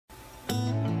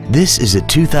This is a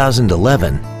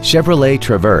 2011 Chevrolet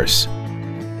Traverse.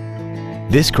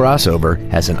 This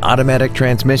crossover has an automatic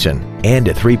transmission and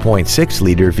a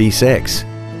 3.6-liter V6.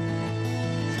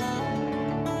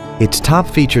 Its top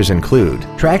features include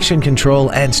traction control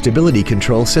and stability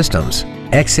control systems,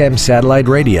 XM satellite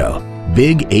radio,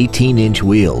 big 18-inch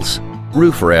wheels,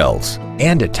 roof rails,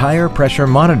 and a tire pressure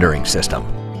monitoring system.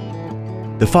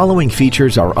 The following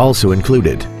features are also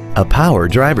included: a power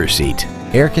driver's seat,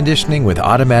 air conditioning with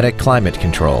automatic climate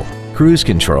control, cruise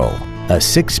control, a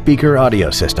 6-speaker audio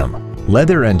system,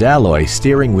 leather and alloy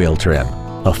steering wheel trim,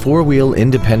 a 4-wheel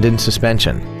independent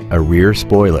suspension, a rear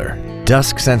spoiler,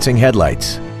 dusk-sensing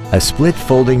headlights, a split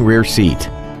folding rear seat,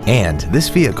 and this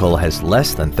vehicle has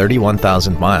less than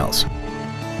 31,000 miles.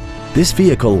 This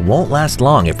vehicle won't last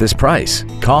long at this price.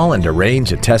 Call and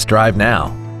arrange a test drive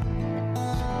now.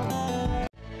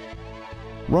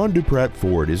 Ron DuPratt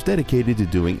Ford is dedicated to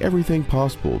doing everything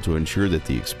possible to ensure that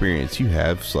the experience you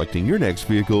have selecting your next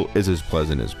vehicle is as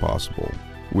pleasant as possible.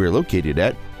 We're located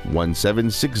at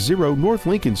 1760 North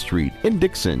Lincoln Street in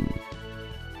Dixon.